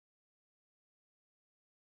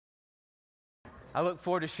I look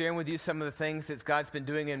forward to sharing with you some of the things that God's been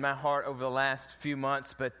doing in my heart over the last few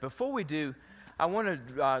months. But before we do, I want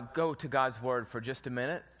to go to God's Word for just a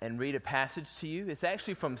minute and read a passage to you. It's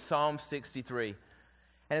actually from Psalm 63.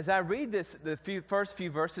 And as I read first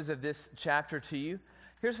few verses of this chapter to you,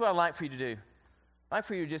 here's what I'd like for you to do. I'd like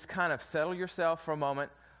for you to just kind of settle yourself for a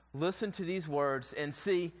moment, listen to these words, and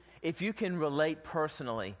see if you can relate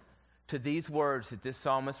personally to these words that this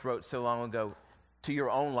psalmist wrote so long ago to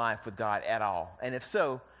your own life with God at all. And if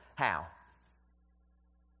so, how?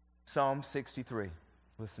 Psalm 63.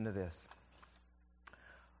 Listen to this.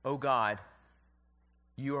 O God,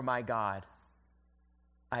 you are my God.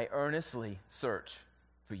 I earnestly search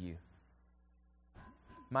for you.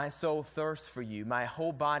 My soul thirsts for you. My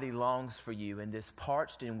whole body longs for you in this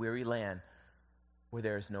parched and weary land where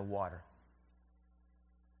there is no water.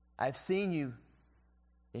 I've seen you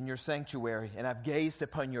in your sanctuary, and I've gazed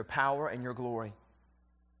upon your power and your glory.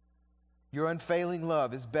 Your unfailing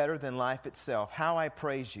love is better than life itself. How I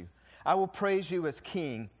praise you. I will praise you as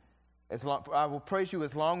King. I will praise you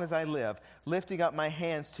as long as I live, lifting up my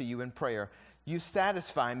hands to you in prayer. You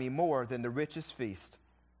satisfy me more than the richest feast.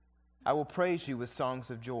 I will praise you with songs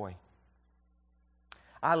of joy.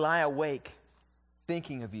 I lie awake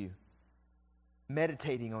thinking of you,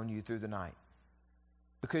 meditating on you through the night.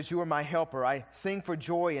 Because you are my helper, I sing for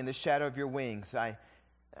joy in the shadow of your wings. I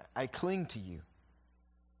cling to you.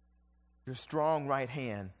 Your strong right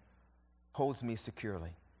hand holds me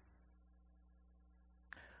securely.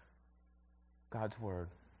 God's Word.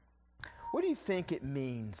 What do you think it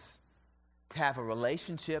means to have a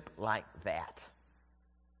relationship like that?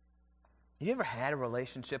 Have you ever had a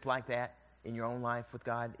relationship like that in your own life with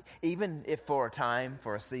God? Even if for a time,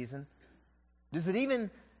 for a season? Does it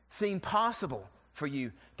even seem possible for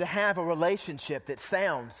you to have a relationship that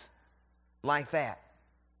sounds like that?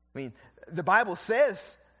 I mean, the Bible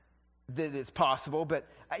says that it's possible, but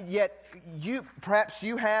yet perhaps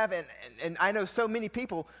you have, and I know so many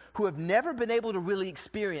people who have never been able to really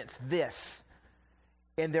experience this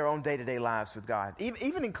in their own day-to-day lives with God.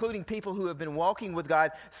 Even including people who have been walking with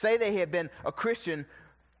God, say they have been a Christian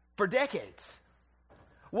for decades.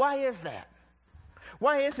 Why is that?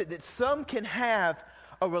 Why is it that some can have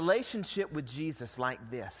a relationship with Jesus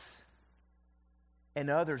like this, and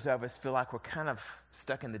others of us feel like we're kind of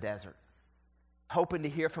stuck in the desert, hoping to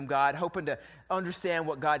hear from God, hoping to understand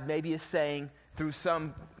what God maybe is saying through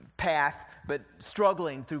some path, but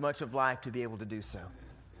struggling through much of life to be able to do so?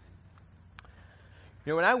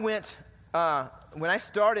 You know, when I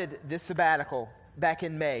started this sabbatical back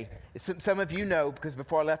in May, some of you know, because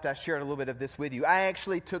before I left I shared a little bit of this with you, I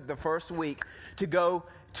actually took the first week to go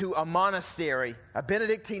to a monastery, a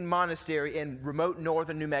Benedictine monastery in remote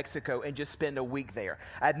northern New Mexico, and just spend a week there.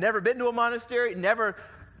 I'd never been to a monastery, never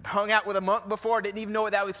hung out with a monk before, didn't even know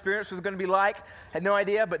what that experience was going to be like, had no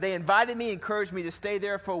idea, but they invited me, encouraged me to stay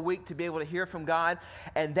there for a week to be able to hear from God,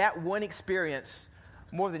 and that one experience,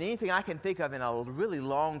 more than anything I can think of in a really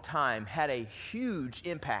long time, had a huge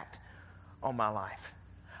impact on my life.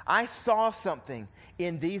 I saw something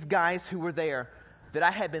in these guys who were there that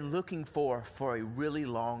I had been looking for a really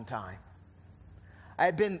long time. I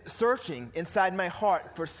had been searching inside my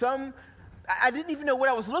heart for I didn't even know what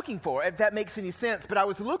I was looking for, if that makes any sense, but I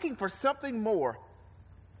was looking for something more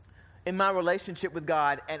in my relationship with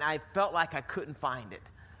God, and I felt like I couldn't find it,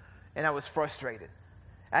 and I was frustrated.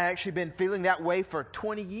 I had actually been feeling that way for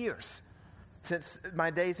 20 years, since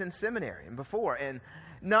my days in seminary and before, and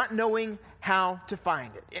not knowing how to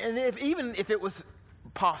find it, and even if it was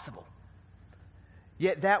possible.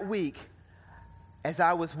 Yet that week, as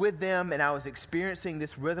I was with them and I was experiencing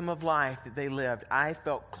this rhythm of life that they lived, I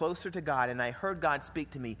felt closer to God, and I heard God speak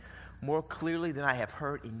to me more clearly than I have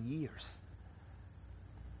heard in years.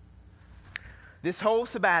 This whole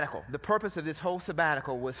sabbatical, the purpose of this whole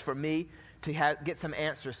sabbatical was for me to get some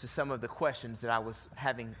answers to some of the questions that I was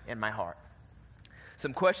having in my heart.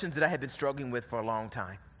 Some questions that I had been struggling with for a long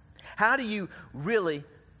time. How do you really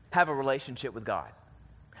have a relationship with God?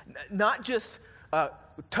 Not just a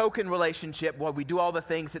token relationship where we do all the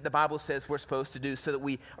things that the Bible says we're supposed to do so that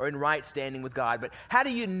we are in right standing with God, but how do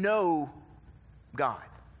you know God?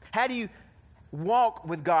 How do you walk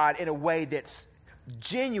with God in a way that's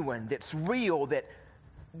genuine, that's real,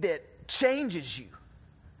 that changes you?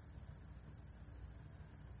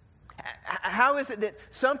 How is it that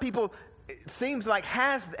some people, it seems like,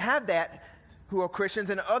 have that who are Christians,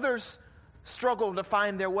 and others struggle to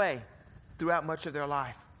find their way throughout much of their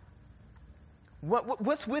life?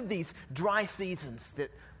 What's with these dry seasons that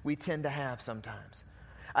we tend to have sometimes?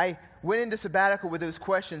 I went into sabbatical with those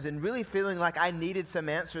questions and really feeling like I needed some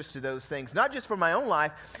answers to those things, not just for my own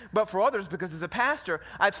life, but for others, because as a pastor,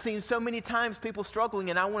 I've seen so many times people struggling,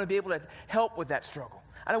 and I want to be able to help with that struggle.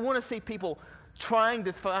 I don't want to see people trying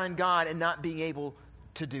to find God and not being able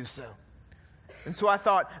to do so. And so I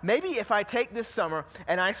thought, maybe if I take this summer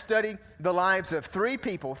and I study the lives of three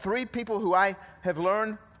people who I have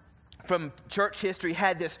learned from church history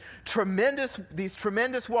had these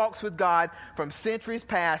tremendous walks with God from centuries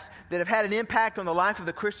past that have had an impact on the life of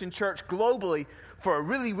the Christian church globally for a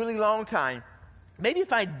really, really long time. Maybe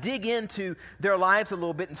if I dig into their lives a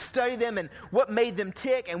little bit and study them and what made them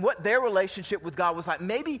tick and what their relationship with God was like,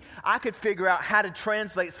 maybe I could figure out how to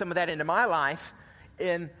translate some of that into my life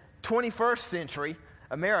in 21st century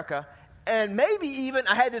America. And maybe even,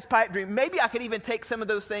 I had this pipe dream, maybe I could even take some of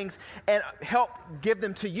those things and help give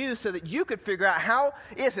them to you so that you could figure out how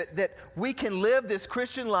is it that we can live this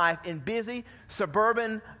Christian life in busy,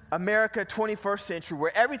 suburban America, 21st century,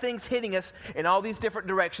 where everything's hitting us in all these different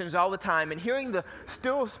directions all the time, and hearing the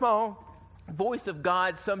still small voice of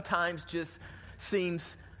God sometimes just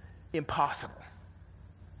seems impossible.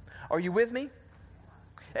 Are you with me?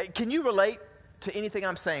 Can you relate to anything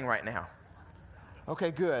I'm saying right now?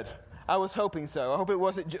 Okay, good. I was hoping so.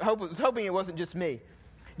 I was hoping it wasn't just me.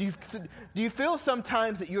 Do you feel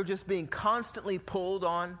sometimes that you're just being constantly pulled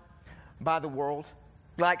on by the world?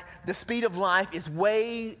 Like the speed of life is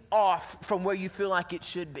way off from where you feel like it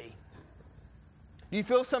should be? Do you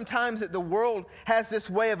feel sometimes that the world has this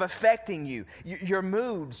way of affecting you? Your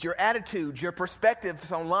moods, your attitudes, your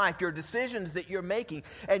perspectives on life, your decisions that you're making.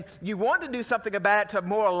 And you want to do something about it to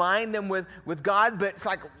more align them with God, but it's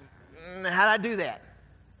like, how do I do that?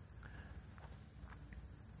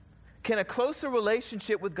 Can a closer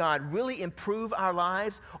relationship with God really improve our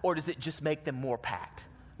lives, or does it just make them more packed,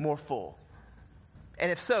 more full? And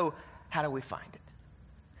if so, how do we find it?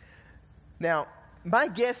 Now, my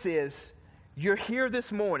guess is you're here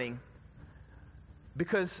this morning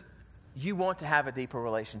because you want to have a deeper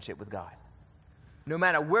relationship with God. No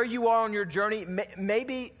matter where you are on your journey,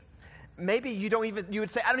 maybe you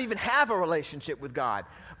would say, I don't even have a relationship with God.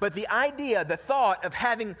 But the idea, the thought of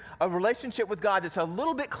having a relationship with God that's a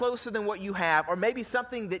little bit closer than what you have, or maybe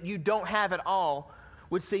something that you don't have at all,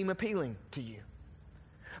 would seem appealing to you.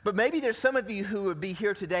 But maybe there's some of you who would be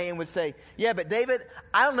here today and would say, yeah, but David,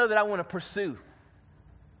 I don't know that I want to pursue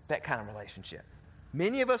that kind of relationship.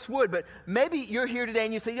 Many of us would, but maybe you're here today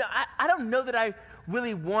and you say, I don't know that I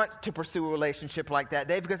really want to pursue a relationship like that,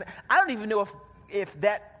 Dave, because I don't even know if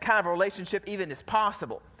that kind of a relationship even is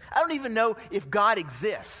possible. I don't even know if God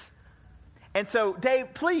exists. And so,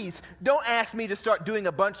 Dave, please don't ask me to start doing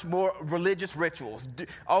a bunch more religious rituals,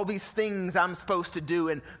 all these things I'm supposed to do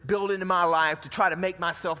and build into my life to try to make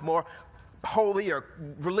myself more holy or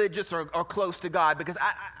religious or close to God, because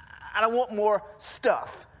I don't want more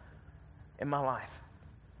stuff in my life.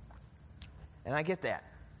 And I get that.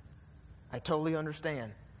 I totally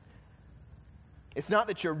understand. It's not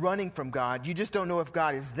that you're running from God. You just don't know if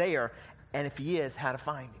God is there, and if He is, how to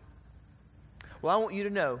find Him. Well, I want you to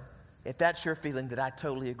know, if that's your feeling, that I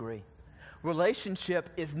totally agree. Relationship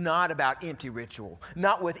is not about empty ritual.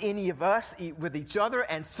 Not with any of us, with each other,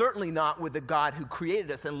 and certainly not with the God who created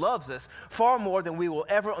us and loves us far more than we will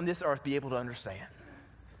ever on this earth be able to understand.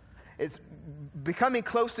 It's becoming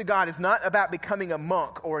close to God is not about becoming a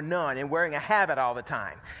monk or a nun and wearing a habit all the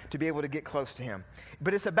time to be able to get close to Him.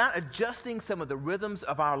 But it's about adjusting some of the rhythms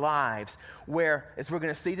of our lives where, as we're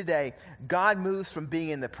going to see today, God moves from being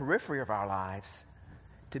in the periphery of our lives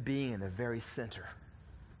to being in the very center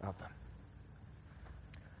of them.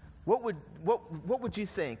 What would you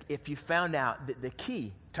think if you found out that the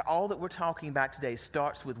key to all that we're talking about today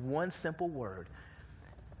starts with one simple word,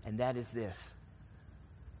 and that is this: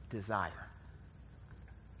 desire.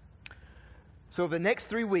 So the next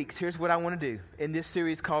 3 weeks, here's what I want to do in this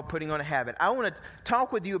series called Putting on a Habit. I want to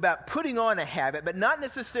talk with you about putting on a habit, but not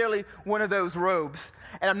necessarily one of those robes.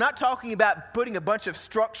 And I'm not talking about putting a bunch of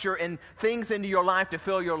structure and things into your life to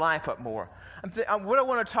fill your life up more. What I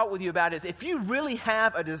want to talk with you about is if you really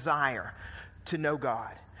have a desire to know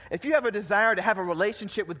God, if you have a desire to have a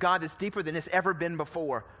relationship with God that's deeper than it's ever been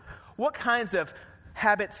before, what kinds of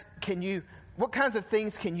habits what kinds of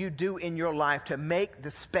things can you do in your life to make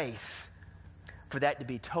the space for that to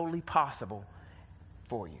be totally possible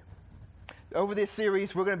for you? Over this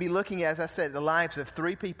series, we're going to be looking, as I said, the lives of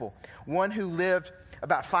three people. One who lived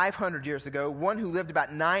about 500 years ago, one who lived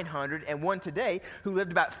about 900, and one today who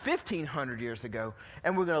lived about 1,500 years ago.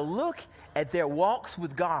 And we're going to look at their walks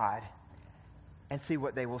with God and see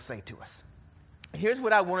what they will say to us. Here's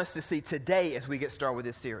what I want us to see today as we get started with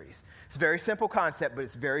this series. It's a very simple concept, but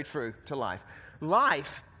it's very true to life.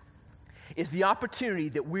 Life is the opportunity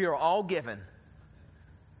that we are all given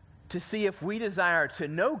to see if we desire to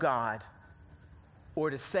know God or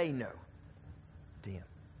to say no to Him.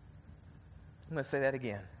 I'm going to say that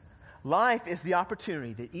again. Life is the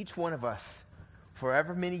opportunity that each one of us, for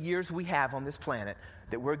however many years we have on this planet,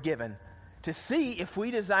 that we're given to see if we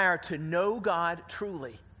desire to know God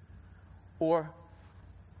truly or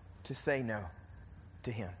to say no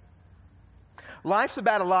to Him. Life's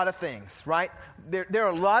about a lot of things, right? There are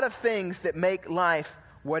a lot of things that make life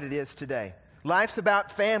what it is today. Life's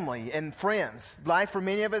about family and friends. Life for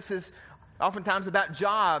many of us is oftentimes about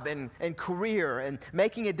job and career and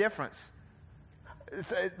making a difference.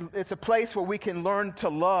 It's a place where we can learn to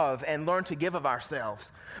love and learn to give of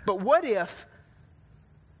ourselves. But what if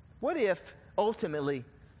ultimately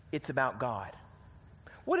it's about God?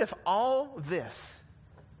 What if all this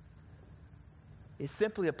is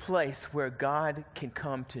simply a place where God can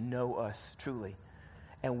come to know us truly,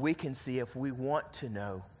 and we can see if we want to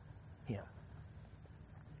know Him?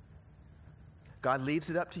 God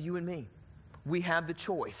leaves it up to you and me. We have the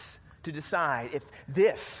choice to decide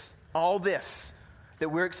if all this that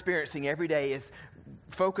we're experiencing every day is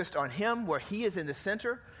focused on Him, where He is in the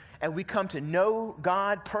center, and we come to know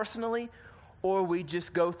God personally, or we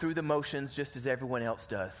just go through the motions just as everyone else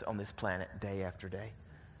does on this planet day after day.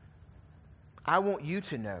 I want you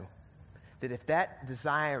to know that if that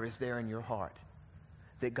desire is there in your heart,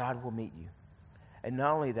 that God will meet you. And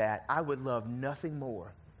not only that, I would love nothing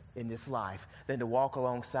more in this life than to walk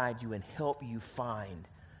alongside you and help you find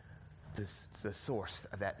the source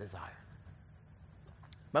of that desire.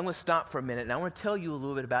 But I'm going to stop for a minute, and I want to tell you a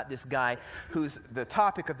little bit about this guy who's the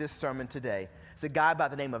topic of this sermon today. It's a guy by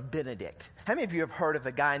the name of Benedict. How many of you have heard of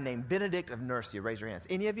a guy named Benedict of Nursia? Raise your hands.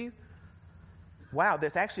 Any of you? Wow,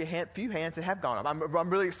 there's actually a few hands that have gone up. I'm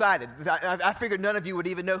really excited. I figured none of you would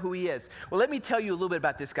even know who he is. Well, let me tell you a little bit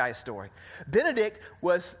about this guy's story. Benedict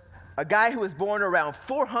was a guy who was born around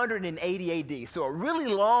 480 AD, so a really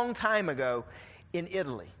long time ago in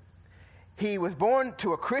Italy. He was born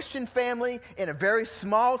to a Christian family in a very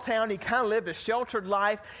small town. He kind of lived a sheltered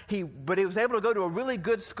life, but he was able to go to a really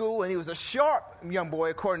good school, and he was a sharp young boy,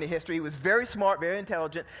 according to history. He was very smart, very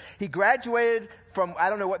intelligent. He graduated from, I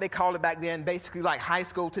don't know what they called it back then, basically like high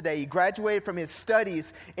school today. He graduated from his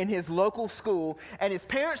studies in his local school, and his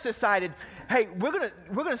parents decided, hey, we're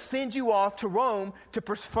gonna send you off to Rome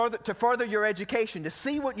to further your education, to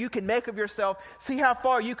see what you can make of yourself, see how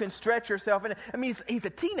far you can stretch yourself. And I mean, he's a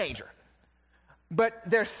teenager. But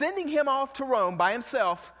they're sending him off to Rome by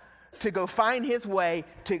himself to go find his way,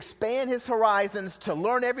 to expand his horizons, to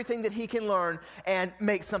learn everything that he can learn, and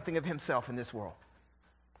make something of himself in this world.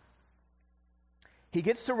 He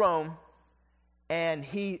gets to Rome, and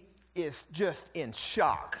he is just in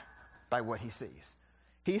shock by what he sees.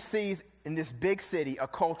 He sees in this big city a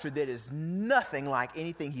culture that is nothing like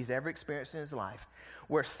anything he's ever experienced in his life,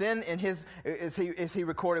 where sin in as he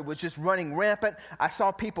recorded, was just running rampant. I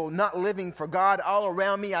saw people not living for God all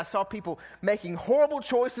around me. I saw people making horrible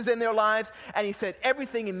choices in their lives. And he said,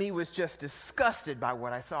 everything in me was just disgusted by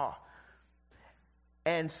what I saw.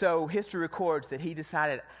 And so history records that he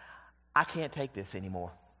decided, I can't take this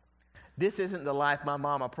anymore. This isn't the life my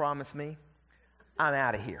mama promised me. I'm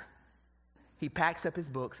out of here. He packs up his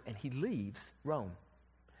books and he leaves Rome.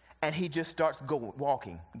 And he just starts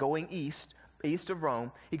going east of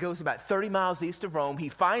Rome. He goes about 30 miles east of Rome. He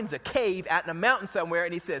finds a cave out in a mountain somewhere,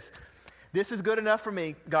 and he says, this is good enough for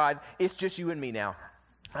me, God. It's just you and me now.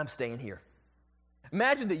 I'm staying here.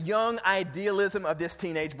 Imagine the young idealism of this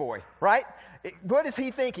teenage boy, right? What is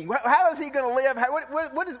he thinking? How is he going to live?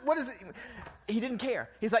 What is it? He didn't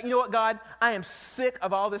care. He's like, you know what, God? I am sick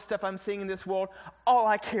of all this stuff I'm seeing in this world. All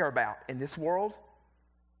I care about in this world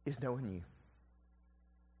is knowing you.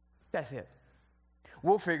 That's it.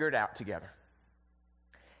 We'll figure it out together.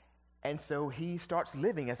 And so he starts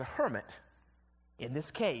living as a hermit in this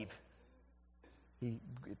cave.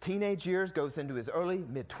 Teenage years, goes into his early,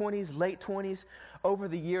 mid-20s, late 20s. Over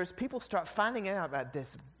the years, people start finding out about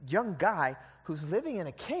this young guy who's living in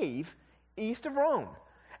a cave east of Rome.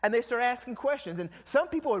 And they start asking questions. And some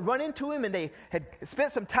people had run into him, and they had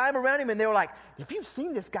spent some time around him, and they were like, have you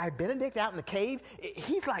seen this guy Benedict out in the cave?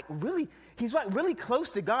 He's like really close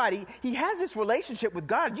to God. He has this relationship with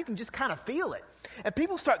God. You can just kind of feel it. And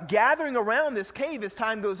people start gathering around this cave as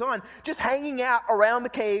time goes on, just hanging out around the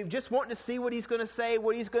cave, just wanting to see what he's going to say,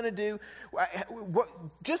 what he's going to do,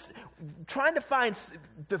 just trying to find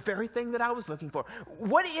the very thing that I was looking for.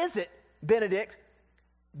 What is it, Benedict,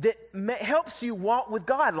 that helps you walk with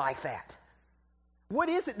God like that? What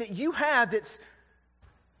is it that you have that's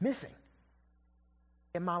missing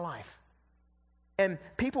in my life? And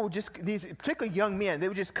people would just, these particularly young men, they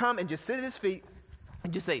would just come and just sit at his feet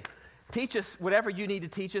and just say, teach us whatever you need to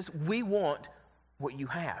teach us. We want what you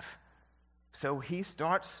have. So he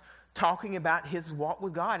starts talking about his walk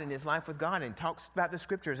with God and his life with God, and talks about the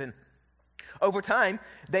scriptures. And over time,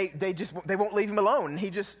 they won't leave him alone. They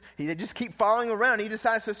just keep following around. He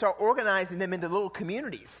decides to start organizing them into little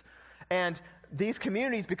communities. And these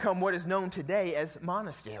communities become what is known today as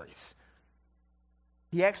monasteries.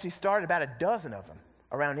 He actually started about a dozen of them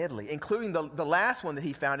around Italy, including the last one that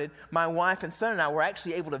he founded. My wife and son and I were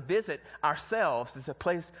actually able to visit ourselves. There's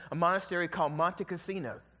a monastery called Monte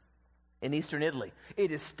Cassino in eastern Italy.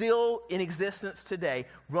 It is still in existence today,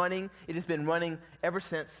 running. It has been running ever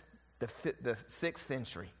since the 6th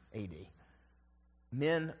century A.D.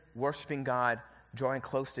 Men worshiping God, drawing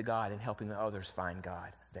close to God, and helping others find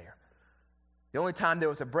God there. The only time there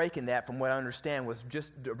was a break in that, from what I understand, was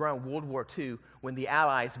just around World War II, when the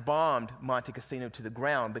Allies bombed Monte Cassino to the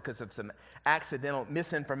ground because of some accidental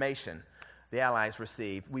misinformation the Allies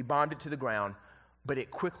received. We bombed it to the ground, but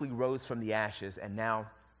it quickly rose from the ashes, and now,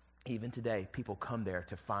 even today, people come there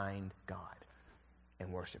to find God and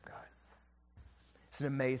worship God. It's an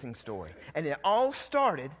amazing story. And it all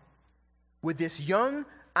started with this young,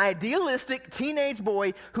 idealistic teenage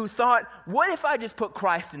boy who thought, what if I just put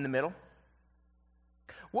Christ in the middle?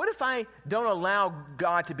 What if I don't allow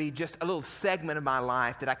God to be just a little segment of my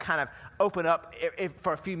life that I kind of open up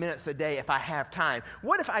for a few minutes a day if I have time?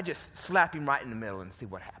 What if I just slap him right in the middle and see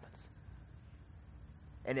what happens?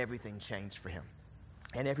 And everything changed for him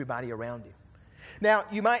and everybody around him. Now,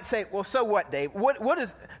 you might say, well, so what, Dave?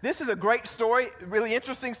 This is a great story, really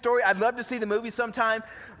interesting story. I'd love to see the movie sometime,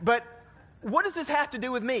 but what does this have to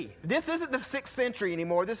do with me? This isn't the 6th century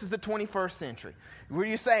anymore. This is the 21st century. What are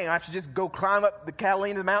you saying? I should just go climb up the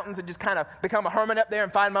Catalina Mountains and just kind of become a hermit up there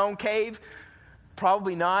and find my own cave?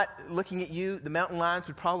 Probably not. Looking at you, the mountain lions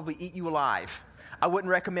would probably eat you alive. I wouldn't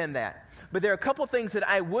recommend that. But there are a couple of things that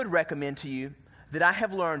I would recommend to you that I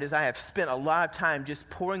have learned as I have spent a lot of time just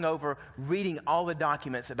poring over, reading all the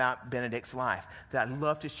documents about Benedict's life that I'd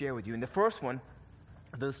love to share with you. And the first one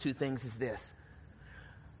of those two things is this.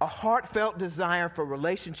 A heartfelt desire for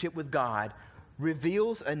relationship with God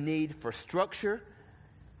reveals a need for structure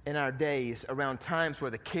in our days around times where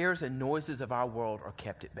the cares and noises of our world are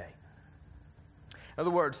kept at bay. In other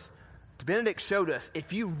words, Benedict showed us,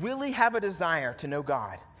 if you really have a desire to know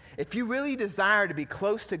God, if you really desire to be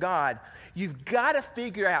close to God, you've got to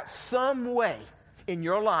figure out some way in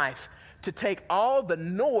your life to take all the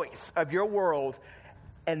noise of your world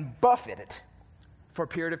and buffet it for a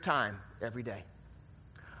period of time every day.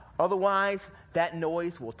 Otherwise, that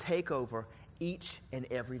noise will take over each and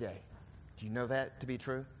every day. Do you know that to be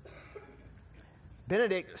true?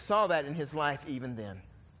 Benedict saw that in his life even then.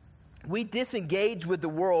 We disengage with the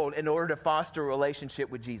world in order to foster a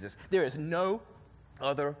relationship with Jesus. There is no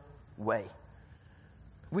other way.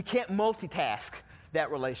 We can't multitask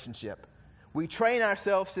that relationship. We train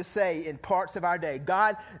ourselves to say in parts of our day,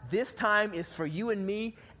 God, this time is for you and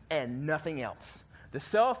me and nothing else. The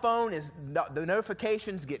cell phone the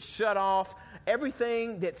notifications get shut off.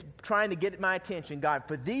 Everything that's trying to get my attention, God,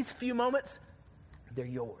 for these few moments, they're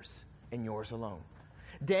yours and yours alone.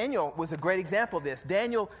 Daniel was a great example of this.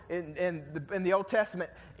 Daniel, in the Old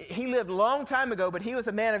Testament, he lived a long time ago, but he was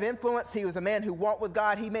a man of influence. He was a man who walked with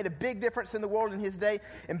God. He made a big difference in the world in his day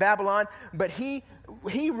in Babylon. But he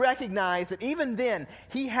recognized that even then,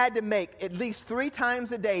 he had to make at least 3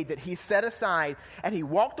 times a day that he set aside, and he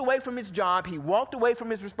walked away from his job. He walked away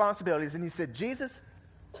from his responsibilities, and he said,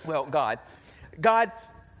 God,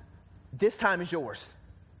 this time is yours.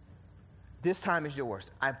 This time is yours.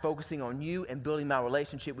 I'm focusing on you and building my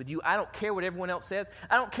relationship with you. I don't care what everyone else says.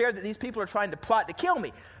 I don't care that these people are trying to plot to kill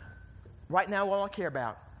me. Right now, all I care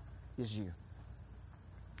about is you.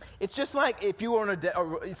 It's just like if you were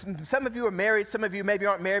some of you are married, some of you maybe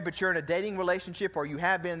aren't married, but you're in a dating relationship or you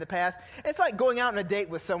have been in the past. It's like going out on a date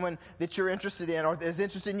with someone that you're interested in or is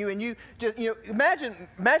interested in you, and you just, imagine,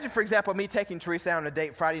 for example, me taking Teresa out on a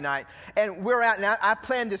date Friday night, and we're out, and I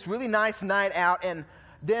planned this really nice night out, and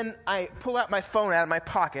then I pull out my phone out of my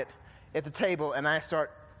pocket at the table, and I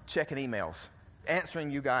start checking emails,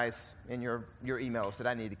 answering you guys in your emails that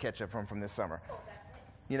I need to catch up from this summer.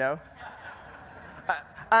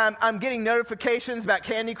 I'm getting notifications about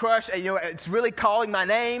Candy Crush. And, it's really calling my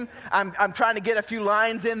name. I'm trying to get a few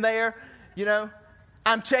lines in there.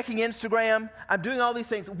 I'm checking Instagram. I'm doing all these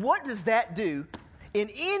things. What does that do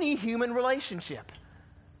in any human relationship?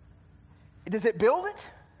 Does it build it?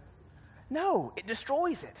 No, it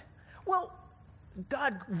destroys it. Well,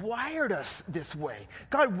 God wired us this way.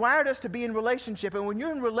 God wired us to be in relationship. And when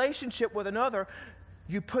you're in relationship with another,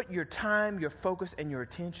 You put your time, your focus, and your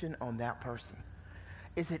attention on that person.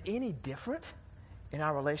 Is it any different in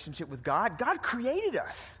our relationship with God? God created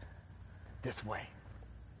us this way.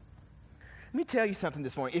 Let me tell you something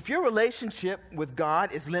this morning. If your relationship with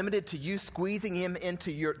God is limited to you squeezing him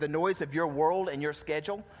into the noise of your world and your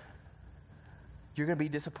schedule, you're going to be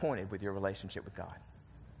disappointed with your relationship with God.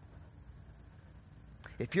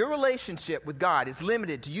 If your relationship with God is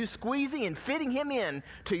limited to you squeezing and fitting him in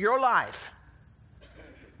to your life,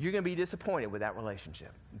 you're going to be disappointed with that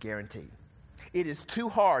relationship, guaranteed. It is too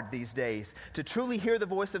hard these days to truly hear the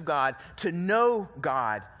voice of God, to know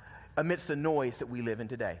God amidst the noise that we live in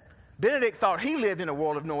today. Benedict thought he lived in a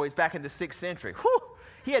world of noise back in the 6th century. Whew,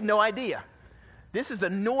 he had no idea. This is the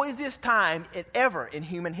noisiest time ever in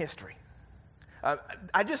human history.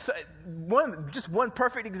 One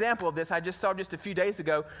perfect example of this I just saw just a few days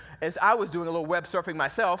ago as I was doing a little web surfing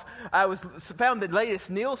myself. I found the latest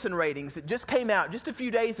Nielsen ratings that just came out just a few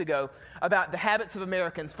days ago about the habits of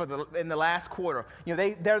Americans in the last quarter. You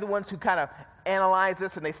know, they're the ones who kind of analyze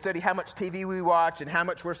us, and they study how much TV we watch and how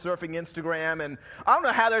much we're surfing Instagram. And I don't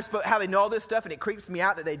know how they know all this stuff, and it creeps me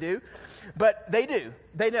out that they do, but they do.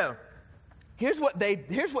 They know. Here's what they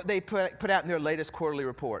put out in their latest quarterly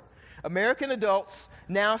report. American adults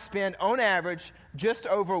now spend, on average, just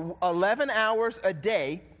over 11 hours a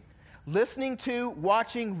day listening to,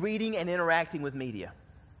 watching, reading, and interacting with media.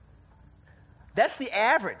 That's the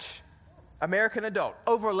average American adult,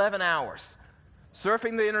 over 11 hours.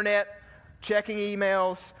 Surfing the internet, checking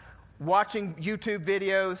emails, watching YouTube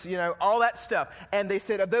videos, all that stuff. And they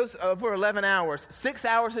said of those over 11 hours, 6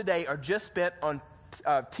 hours a day are just spent on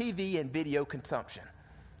TV and video consumption.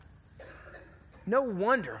 No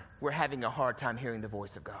wonder we're having a hard time hearing the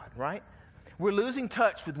voice of God, right? We're losing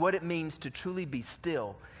touch with what it means to truly be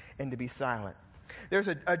still and to be silent. There's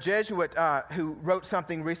a Jesuit who wrote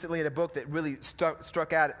something recently in a book that really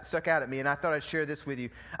struck out at me, and I thought I'd share this with you.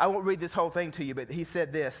 I won't read this whole thing to you, but he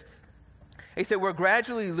said this. He said, we're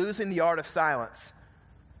gradually losing the art of silence,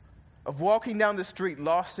 of walking down the street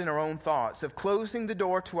lost in our own thoughts, of closing the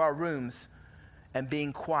door to our rooms and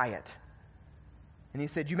being quiet. And he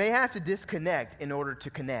said, you may have to disconnect in order to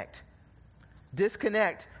connect.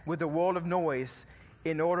 Disconnect with the world of noise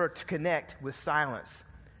in order to connect with silence,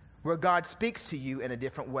 where God speaks to you in a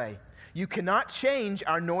different way. You cannot change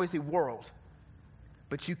our noisy world,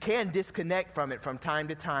 but you can disconnect from it from time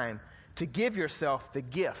to time to give yourself the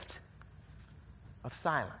gift of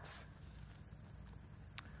silence.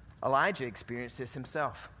 Elijah experienced this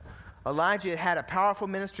himself. Elijah had a powerful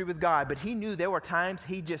ministry with God, but he knew there were times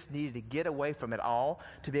he just needed to get away from it all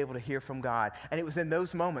to be able to hear from God. And it was in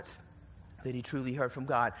those moments that he truly heard from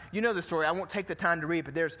God. You know the story. I won't take the time to read,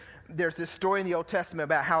 but there's this story in the Old Testament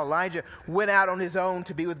about how Elijah went out on his own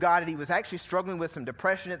to be with God, and he was actually struggling with some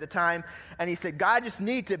depression at the time. And he said, God, I just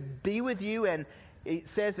need to be with you. And it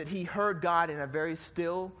says that he heard God in a very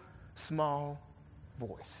still, small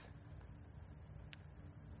voice.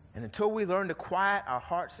 And until we learn to quiet our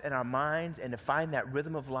hearts and our minds and to find that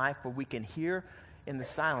rhythm of life where we can hear in the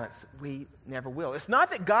silence, we never will. It's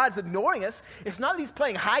not that God's ignoring us. It's not that he's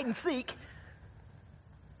playing hide and seek.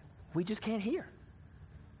 We just can't hear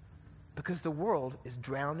because the world is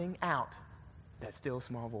drowning out that still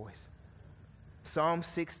small voice. Psalm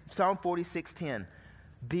 46:10,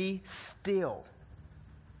 be still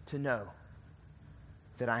to know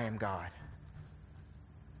that I am God.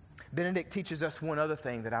 Benedict teaches us one other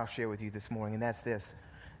thing that I'll share with you this morning, and that's this.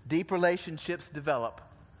 Deep relationships develop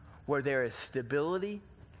where there is stability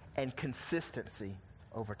and consistency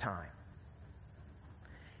over time.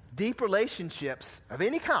 Deep relationships of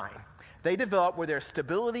any kind, they develop where there's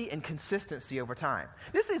stability and consistency over time.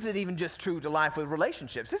 This isn't even just true to life with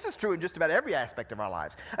relationships. This is true in just about every aspect of our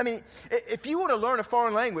lives. I mean, if you want to learn a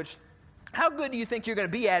foreign language, how good do you think you're going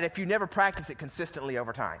to be at it if you never practice it consistently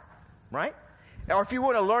over time, right? Or if you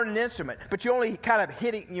want to learn an instrument, but you only kind of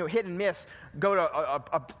hit and miss, go to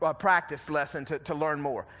a practice lesson to learn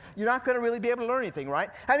more. You're not going to really be able to learn anything, right?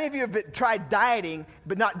 How many of you have tried dieting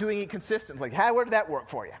but not doing it consistently? Where did that work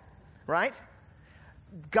for you, right?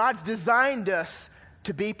 God's designed us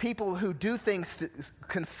to be people who do things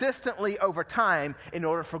consistently over time in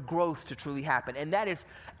order for growth to truly happen. And that is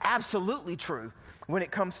absolutely true when it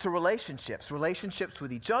comes to relationships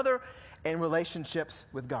with each other and relationships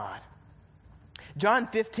with God. John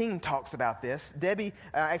 15 talks about this. Debbie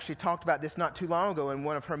actually talked about this not too long ago in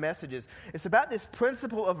one of her messages. It's about this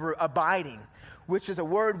principle of abiding, which is a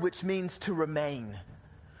word which means to remain.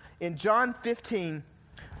 In John 15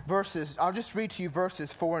 verses, I'll just read to you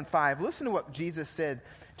verses 4 and 5. Listen to what Jesus said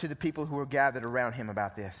to the people who were gathered around him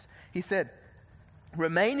about this. He said,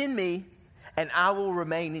 remain in me and I will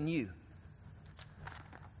remain in you.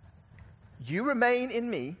 You remain in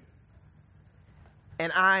me,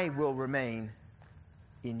 and I will remain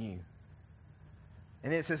in you.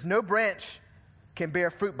 And then it says, no branch can bear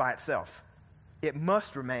fruit by itself. It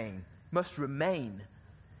must remain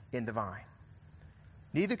in the vine.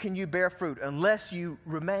 Neither can you bear fruit unless you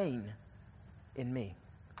remain in me.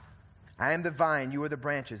 I am the vine, you are the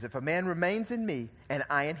branches. If a man remains in me and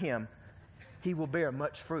I in him, he will bear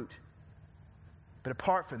much fruit. But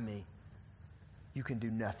apart from me, you can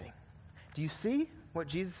do nothing. Do you see what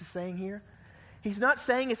Jesus is saying here? He's not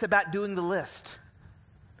saying it's about doing the list.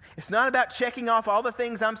 It's not about checking off all the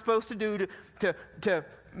things I'm supposed to do to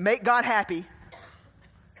make God happy.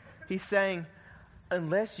 He's saying,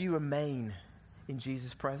 unless you remain in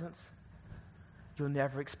Jesus' presence, you'll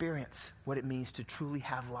never experience what it means to truly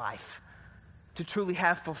have life, to truly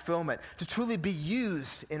have fulfillment, to truly be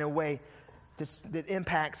used in a way that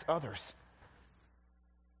impacts others.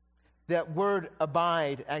 That word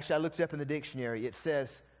abide, actually I looked it up in the dictionary. It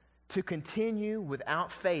says, to continue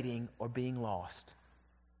without fading or being lost.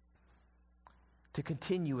 To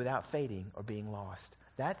continue without fading or being lost.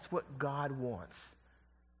 That's what God wants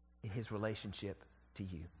in his relationship to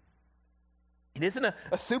you. It isn't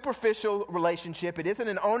a superficial relationship. It isn't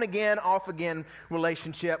an on-again, off-again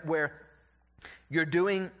relationship where you're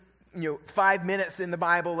doing 5 minutes in the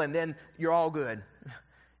Bible and then you're all good.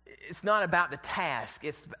 It's not about the task.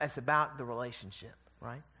 It's about the relationship,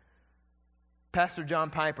 right? Pastor John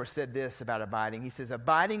Piper said this about abiding. He says,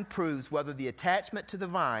 abiding proves whether the attachment to the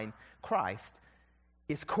vine, Christ,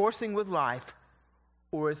 is coursing with life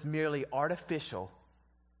or is merely artificial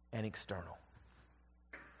and external.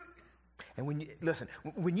 And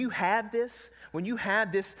when you have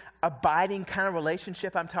this abiding kind of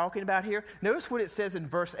relationship I'm talking about here, notice what it says in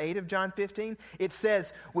verse 8 of John 15. It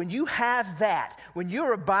says, when you have that, when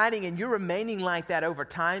you're abiding and you're remaining like that over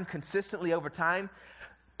time, consistently over time,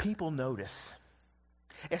 people notice.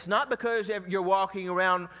 It's not because you're walking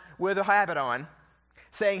around with a habit on,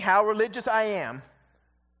 saying how religious I am.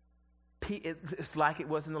 It's like it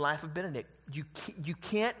was in the life of Benedict. You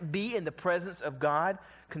can't be in the presence of God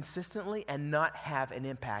consistently and not have an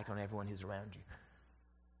impact on everyone who's around you.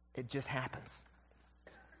 It just happens.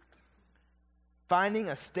 Finding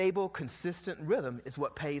a stable, consistent rhythm is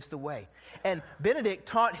what paves the way. And Benedict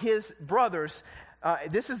taught his brothers,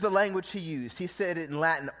 this is the language he used. He said it in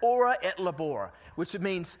Latin, ora et labora, which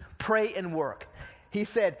means pray and work. He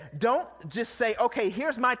said, don't just say, okay,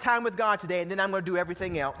 here's my time with God today, and then I'm going to do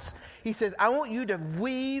everything else. He says, I want you to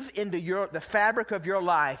weave into the fabric of your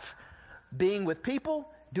life being with people,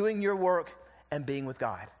 doing your work, and being with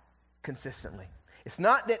God consistently. It's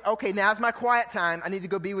not that, okay, now's my quiet time. I need to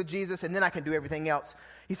go be with Jesus, and then I can do everything else.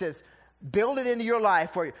 He says, build it into your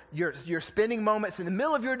life where you're spending moments in the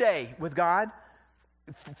middle of your day with God,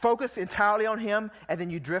 focus entirely on him, and then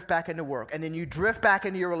you drift back into work, and then you drift back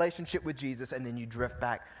into your relationship with Jesus, and then you drift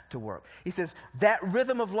back to work. He says that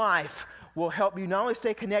rhythm of life will help you not only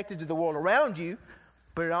stay connected to the world around you,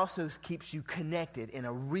 but it also keeps you connected in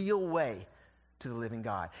a real way to the living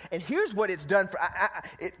God. And here's what it's done for.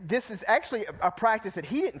 This is actually a practice that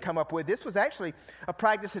he didn't come up with. This was actually a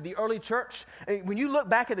practice of the early church. When you look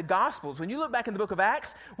back at the Gospels, when you look back in the book of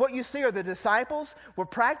Acts, what you see are the disciples were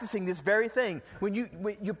practicing this very thing. When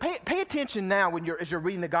you pay attention now as you're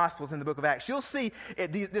reading the Gospels in the book of Acts, you'll see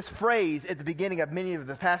this phrase at the beginning of many of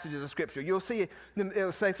the passages of Scripture. You'll see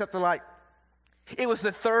it'll say something like, it was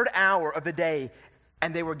the 3rd hour of the day,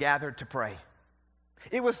 and they were gathered to pray.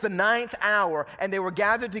 It was the 9th hour, and they were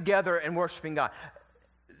gathered together and worshiping God.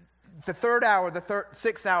 The 3rd hour, the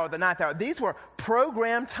 6th hour, the 9th hour. These were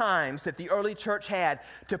programmed times that the early church had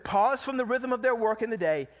to pause from the rhythm of their work in the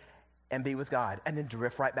day and be with God, and then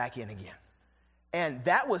drift right back in again. And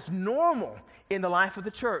that was normal in the life of the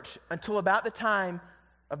church until about the time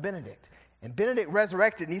of Benedict. And Benedict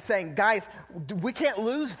resurrected, and he's saying, guys, we can't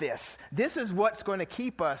lose this. This is what's going to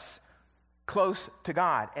keep us close to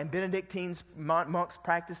God. And Benedictines, monks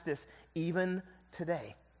practice this even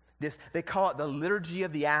today. They call it the liturgy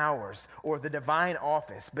of the hours or the divine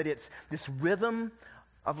office, but it's this rhythm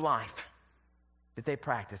of life that they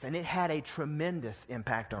practice. And it had a tremendous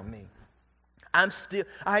impact on me.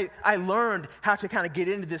 I learned how to kind of get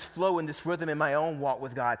into this flow and this rhythm in my own walk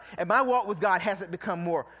with God. And my walk with God hasn't become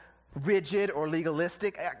more rigid or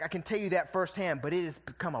legalistic. I can tell you that firsthand, but it has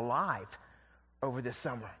become alive over this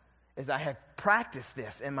summer as I have practiced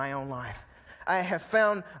this in my own life. I have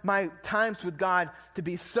found my times with God to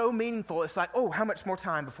be so meaningful. It's like, oh, how much more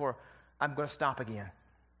time before I'm going to stop again?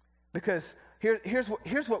 Because here's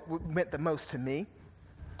what meant the most to me.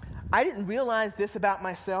 I didn't realize this about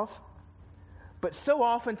myself, but so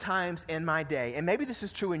oftentimes in my day, and maybe this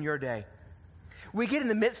is true in your day, We get in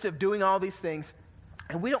the midst of doing all these things,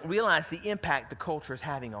 and we don't realize the impact the culture is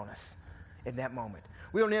having on us in that moment.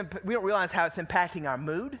 We don't realize how it's impacting our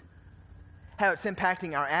mood, how it's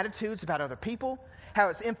impacting our attitudes about other people, how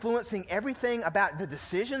it's influencing everything about the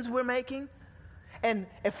decisions we're making. And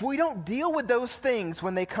if we don't deal with those things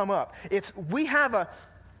when they come up, if we have a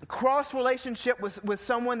cross relationship with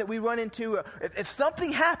someone that we run into, if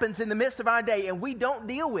something happens in the midst of our day and we don't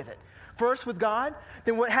deal with it, first with God,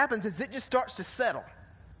 then what happens is it just starts to settle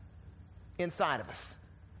inside of us.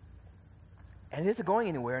 And it isn't going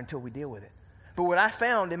anywhere until we deal with it. But what I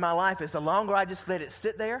found in my life is the longer I just let it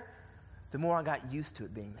sit there, the more I got used to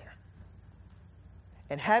it being there.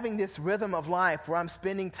 And having this rhythm of life where I'm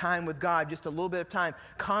spending time with God, just a little bit of time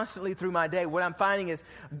constantly through my day, what I'm finding is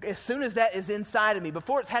as soon as that is inside of me,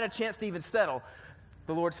 before it's had a chance to even settle,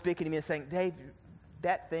 the Lord's speaking to me and saying, Dave,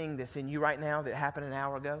 that thing that's in you right now that happened an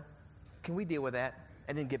hour ago, can we deal with that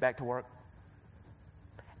and then get back to work?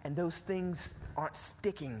 And those things aren't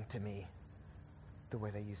sticking to me the way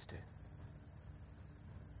they used to.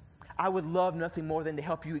 I would love nothing more than to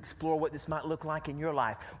help you explore what this might look like in your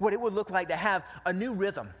life, what it would look like to have a new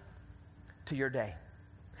rhythm to your day,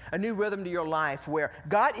 a new rhythm to your life where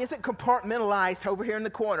God isn't compartmentalized over here in the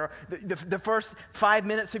corner the first 5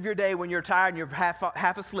 minutes of your day when you're tired and you're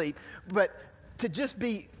half asleep, but to just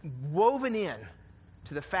be woven in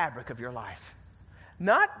to the fabric of your life.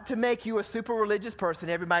 Not to make you a super religious person,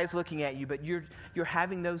 everybody's looking at you, but you're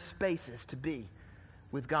having those spaces to be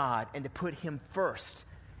with God and to put Him first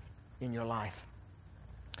in your life.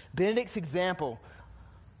 Benedict's example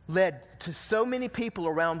led to so many people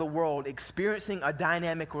around the world experiencing a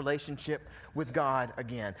dynamic relationship with God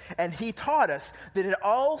again. And he taught us that it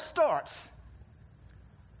all starts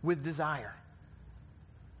with desire.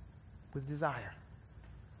 With desire.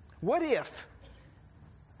 What if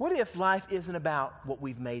life isn't about what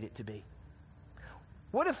we've made it to be?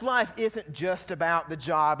 What if life isn't just about the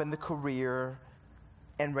job and the career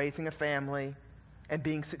and raising a family and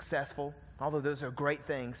being successful, although those are great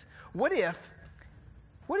things? What if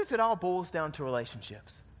it all boils down to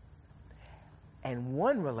relationships? And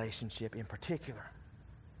one relationship in particular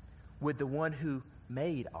with the one who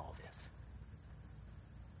made all this.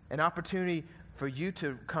 An opportunity for you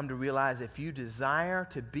to come to realize if you desire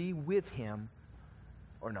to be with Him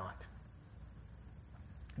or not.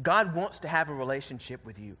 God wants to have a relationship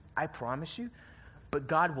with you, I promise you, but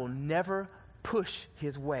God will never push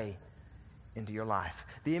His way into your life.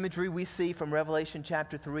 The imagery we see from Revelation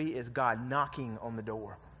chapter 3 is God knocking on the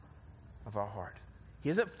door of our heart. He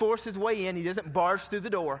doesn't force His way in. He doesn't barge through the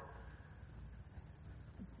door.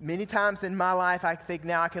 Many times in my life, I think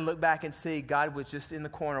now I can look back and see God was just in the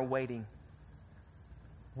corner waiting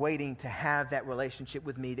to have that relationship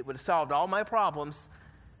with me that would have solved all my problems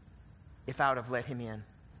if I would have let Him in,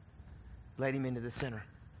 let Him into the center.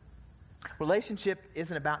 Relationship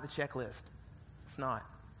isn't about the checklist. It's not.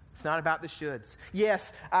 It's not about the shoulds.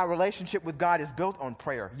 Yes, our relationship with God is built on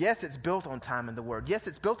prayer. Yes, it's built on time in the Word. Yes,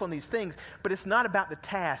 it's built on these things, but it's not about the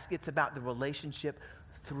task. It's about the relationship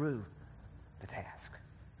through the task.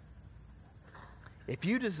 If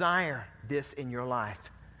you desire this in your life,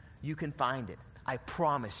 you can find it. I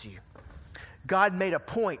promise you. God made a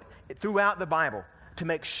point throughout the Bible to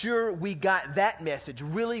make sure we got that message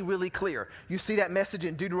really, really clear. You see that message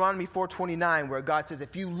in Deuteronomy 4:29 where God says,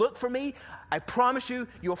 if you look for me, I promise you,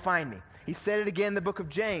 you'll find me. He said it again in the book of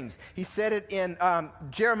James. He said it in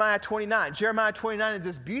Jeremiah 29. Jeremiah 29 is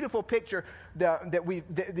this beautiful picture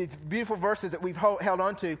these beautiful verses that we've held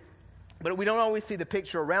on to, but we don't always see the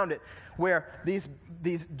picture around it, where these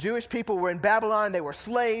Jewish people were in Babylon, they were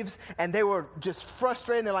slaves, and they were just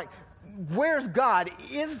frustrated. They're like, where's God?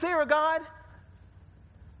 Is there a God?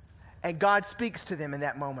 And God speaks to them in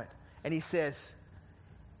that moment. And He says,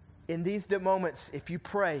 in these moments, if you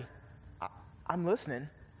pray, I'm listening.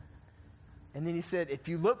 And then He said, if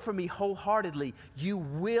you look for me wholeheartedly, you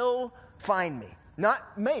will find me.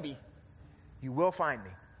 Not maybe. You will find me.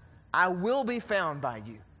 I will be found by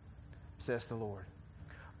you, says the Lord.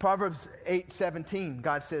 Proverbs 8:17,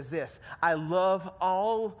 God says this, I love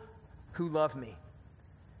all who love me.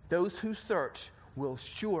 Those who search will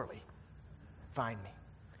surely find me.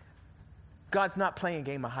 God's not playing a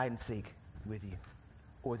game of hide and seek with you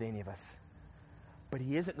or with any of us. But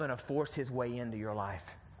He isn't going to force His way into your life.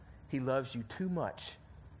 He loves you too much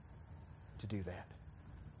to do that.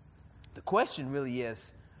 The question really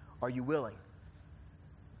is, are you willing?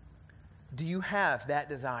 Do you have that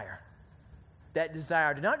desire? That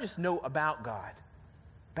desire to not just know about God,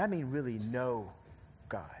 but I mean really know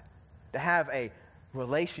God. To have a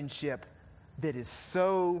relationship that is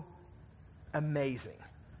so amazing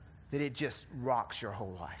that it just rocks your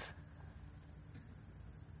whole life.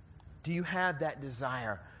 Do you have that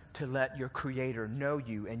desire to let your Creator know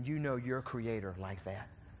you and you know your Creator like that?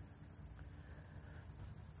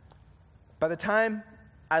 By the time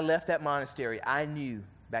I left that monastery, I knew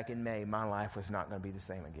back in May my life was not going to be the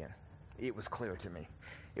same again. It was clear to me.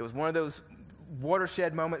 It was one of those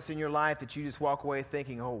watershed moments in your life that you just walk away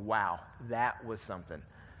thinking, oh, wow, that was something.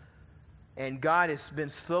 And God has been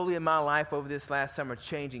slowly in my life over this last summer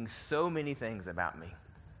changing so many things about me.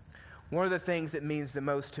 One of the things that means the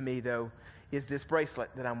most to me, though, is this bracelet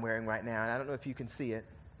that I'm wearing right now. And I don't know if you can see it.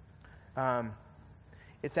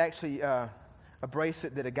 It's actually a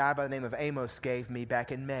bracelet that a guy by the name of Amos gave me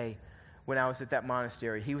back in May when I was at that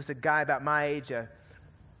monastery. He was a guy about my age.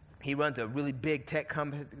 He runs a really big tech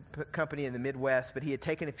company in the Midwest, but he had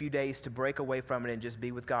taken a few days to break away from it and just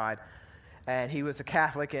be with God. And he was a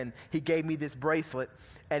Catholic, and he gave me this bracelet,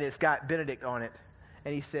 and it's got Benedict on it.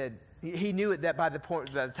 And he said, he knew that by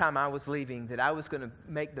the time I was leaving, that I was going to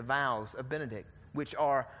make the vows of Benedict, which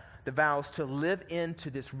are the vows to live into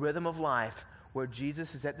this rhythm of life where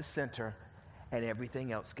Jesus is at the center and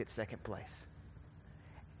everything else gets second place.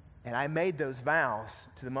 And I made those vows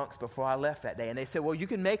to the monks before I left that day. And they said, well, you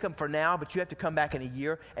can make them for now, but you have to come back in a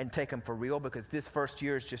year and take them for real, because this first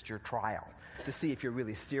year is just your trial to see if you're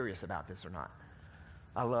really serious about this or not.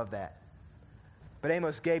 I love that. But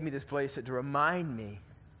Amos gave me this bracelet to remind me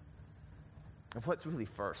of what's really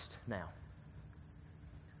first now.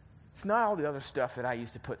 It's not all the other stuff that I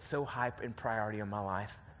used to put so high in priority in my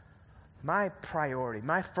life. My priority,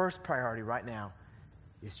 my first priority right now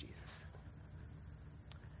is Jesus.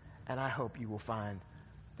 And I hope you will find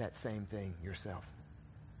that same thing yourself.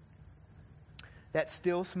 That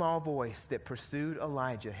still small voice that pursued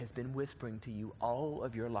Elijah has been whispering to you all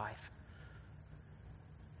of your life.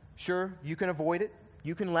 Sure, you can avoid it.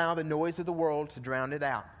 You can allow the noise of the world to drown it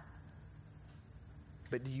out.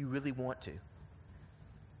 But do you really want to?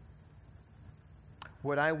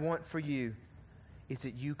 What I want for you is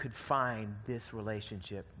that you could find this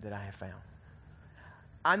relationship that I have found.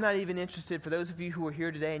 I'm not even interested, for those of you who are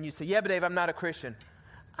here today and you say, yeah, but Dave, I'm not a Christian.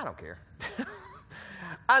 I don't care.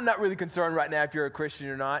 I'm not really concerned right now if you're a Christian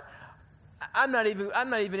or not. I'm not even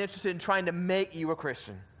interested in trying to make you a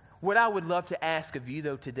Christian. What I would love to ask of you,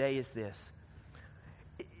 though, today is this.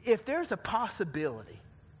 If there's a possibility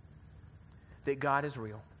that God is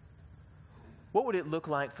real, what would it look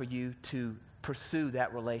like for you to pursue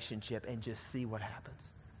that relationship and just see what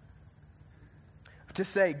happens? To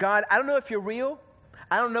say, God, I don't know if you're real.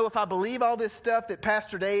 I don't know if I believe all this stuff that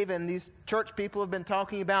Pastor Dave and these church people have been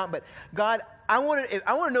talking about, but God, I want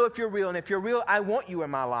to know if you're real, and if you're real, I want you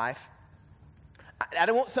in my life. I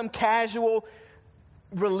don't want some casual,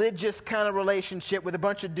 religious kind of relationship with a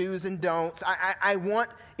bunch of do's and don'ts. I want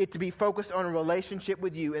it to be focused on a relationship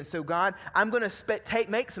with you. And so, God, I'm going to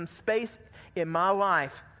make some space in my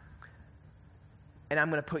life, and I'm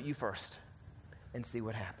going to put you first and see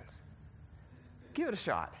what happens. Give it a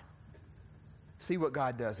shot. See what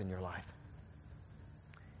God does in your life.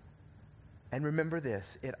 And remember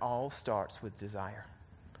this, it all starts with desire.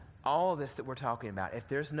 All of this that we're talking about, if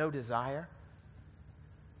there's no desire,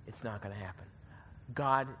 it's not going to happen.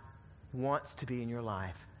 God wants to be in your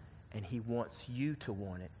life, and He wants you to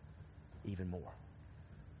want it even more.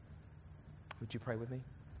 Would you pray with me?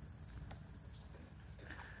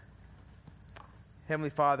 Heavenly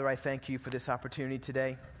Father, I thank you for this opportunity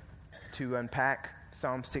today to unpack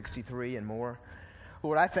Psalm 63 and more.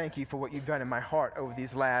 Lord, I thank you for what you've done in my heart over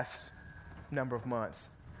these last number of months.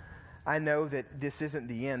 I know that this isn't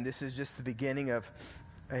the end. This is just the beginning of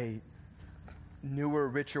a newer,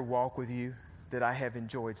 richer walk with you that I have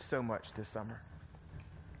enjoyed so much this summer.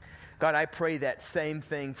 God, I pray that same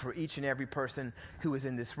thing for each and every person who is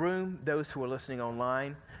in this room, those who are listening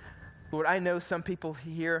online. Lord, I know some people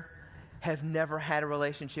here have never had a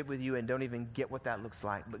relationship with you and don't even get what that looks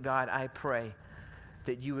like. But God, I pray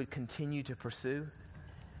that you would continue to pursue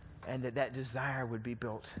and that desire would be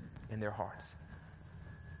built in their hearts.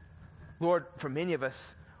 Lord, for many of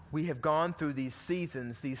us, we have gone through these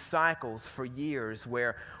seasons, these cycles for years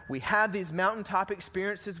where we have these mountaintop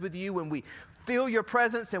experiences with you when we feel your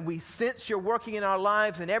presence and we sense you're working in our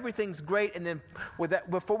lives and everything's great. And then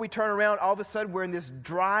before we turn around, all of a sudden we're in this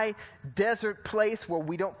dry desert place where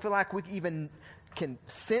we don't feel like we even can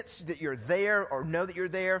sense that you're there or know that you're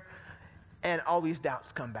there. And all these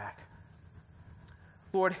doubts come back.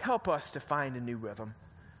 Lord, help us to find a new rhythm.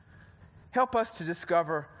 Help us to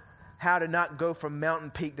discover how to not go from mountain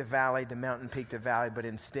peak to valley, but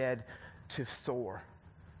instead to soar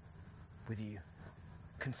with you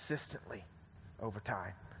consistently over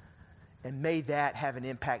time. And may that have an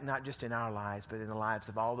impact not just in our lives, but in the lives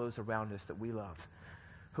of all those around us that we love,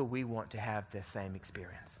 who we want to have the same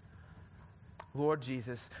experience. Lord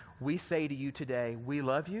Jesus, we say to you today, we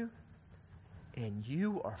love you, and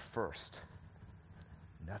you are first.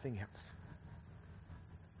 Nothing else.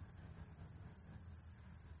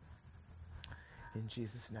 In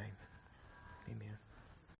Jesus' name, amen.